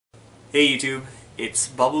Hey YouTube, it's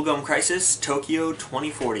Bubblegum Crisis Tokyo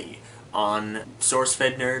 2040 on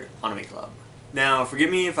SourceFed Nerd Anime Club. Now, forgive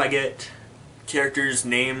me if I get characters'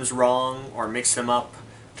 names wrong or mix them up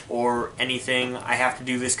or anything. I have to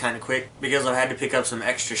do this kind of quick because I've had to pick up some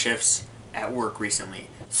extra shifts at work recently.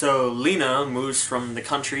 So Lena moves from the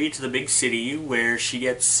country to the big city where she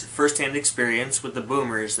gets first-hand experience with the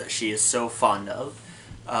boomers that she is so fond of.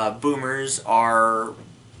 Boomers are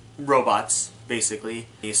robots, basically.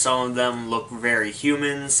 Some of them look very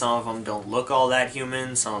human, some of them don't look all that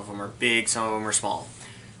human, some of them are big, some of them are small.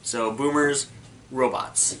 So boomers,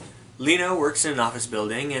 robots. Lena works in an office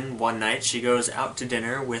building, and one night she goes out to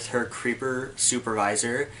dinner with her creeper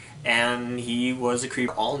supervisor, and he was a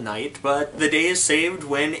creeper all night, but the day is saved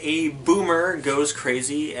when a boomer goes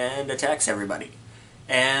crazy and attacks everybody.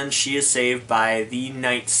 And she is saved by the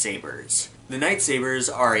Night Sabers. The Night Sabers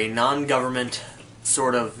are a non-government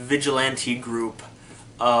sort of vigilante group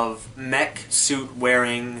of mech suit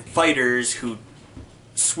wearing fighters who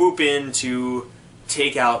swoop in to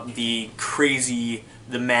take out the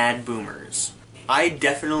mad boomers. I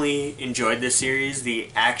definitely enjoyed this series. The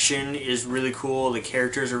action is really cool, the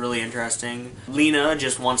characters are really interesting. Lena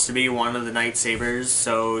just wants to be one of the Night Sabers,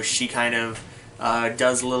 so she kind of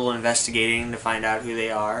does a little investigating to find out who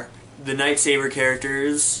they are. The Night Saber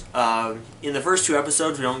characters, in the first two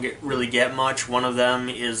episodes we don't really get much. One of them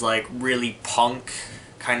is like really punk,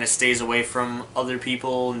 kind of stays away from other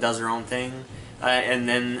people and does her own thing. And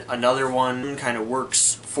then another one kind of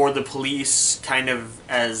works for the police, kind of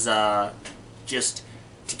as just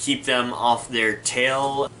to keep them off their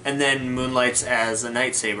tail. And then moonlights as a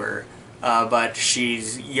Night Saber, but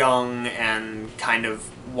she's young and kind of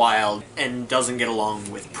wild and doesn't get along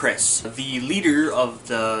with Pris. The leader of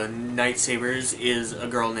the Night Sabers is a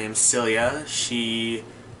girl named Celia. She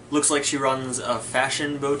looks like she runs a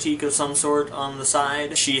fashion boutique of some sort on the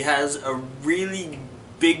side. She has a really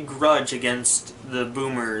big grudge against the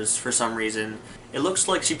boomers for some reason. It looks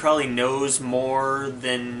like she probably knows more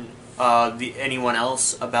than anyone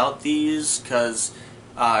else about these, because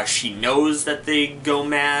she knows that they go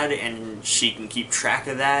mad and she can keep track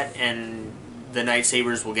of that, and the Night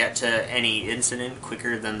Sabers will get to any incident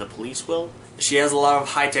quicker than the police will. She has a lot of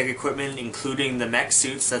high-tech equipment, including the mech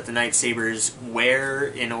suits that the Night Sabers wear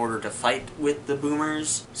in order to fight with the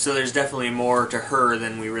boomers, so there's definitely more to her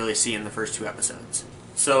than we really see in the first two episodes.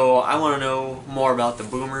 So I want to know more about the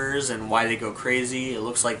boomers and why they go crazy. It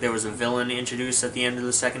looks like there was a villain introduced at the end of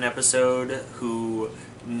the second episode who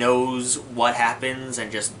knows what happens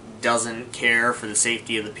and just doesn't care for the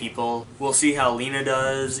safety of the people. We'll see how Lena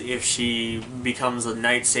does, if she becomes a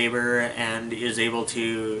Night Saber and is able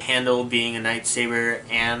to handle being a Night Saber,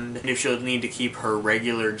 and if she'll need to keep her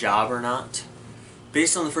regular job or not.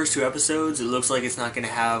 Based on the first two episodes, it looks like it's not going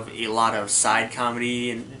to have a lot of side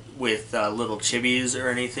comedy with little chibis or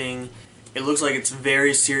anything. It looks like it's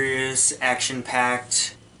very serious,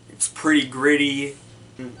 action-packed, it's pretty gritty.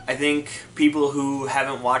 I think people who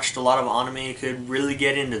haven't watched a lot of anime could really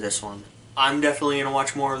get into this one. I'm definitely going to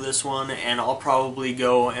watch more of this one, and I'll probably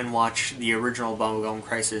go and watch the original Bubblegum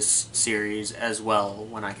Crisis series as well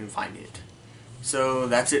when I can find it. So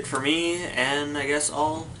that's it for me, and I guess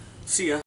I'll see ya.